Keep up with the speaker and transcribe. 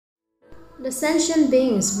The sentient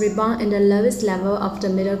beings reborn in the lowest level of the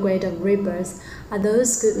middle grade of rebirth are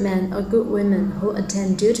those good men or good women who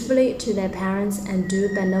attend dutifully to their parents and do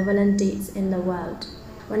benevolent deeds in the world.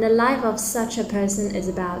 When the life of such a person is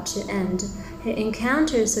about to end, he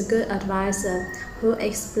encounters a good advisor who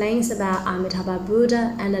explains about Amitabha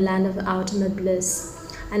Buddha and the land of ultimate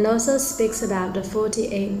bliss, and also speaks about the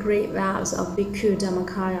 48 great vows of Bhikkhu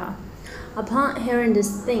Dhammakaya. Upon hearing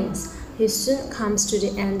these things, he soon comes to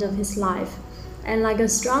the end of his life, and like a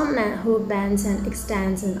strong man who bends and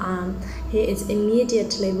extends an arm, he is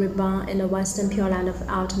immediately reborn in the Western Pure Land of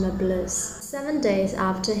ultimate bliss. 7 days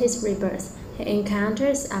after his rebirth, he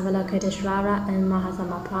encounters Avalokiteshvara and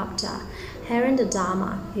Mahasamaprapta. Hearing the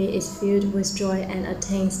Dharma, he is filled with joy and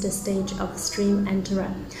attains the stage of stream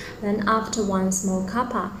enterer. Then after one small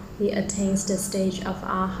kappa, he attains the stage of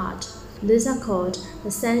Arhat. These are called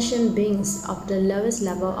the sentient beings of the lowest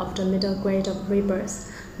level of the middle grade of rebirth.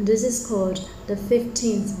 This is called the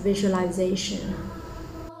 15th visualization.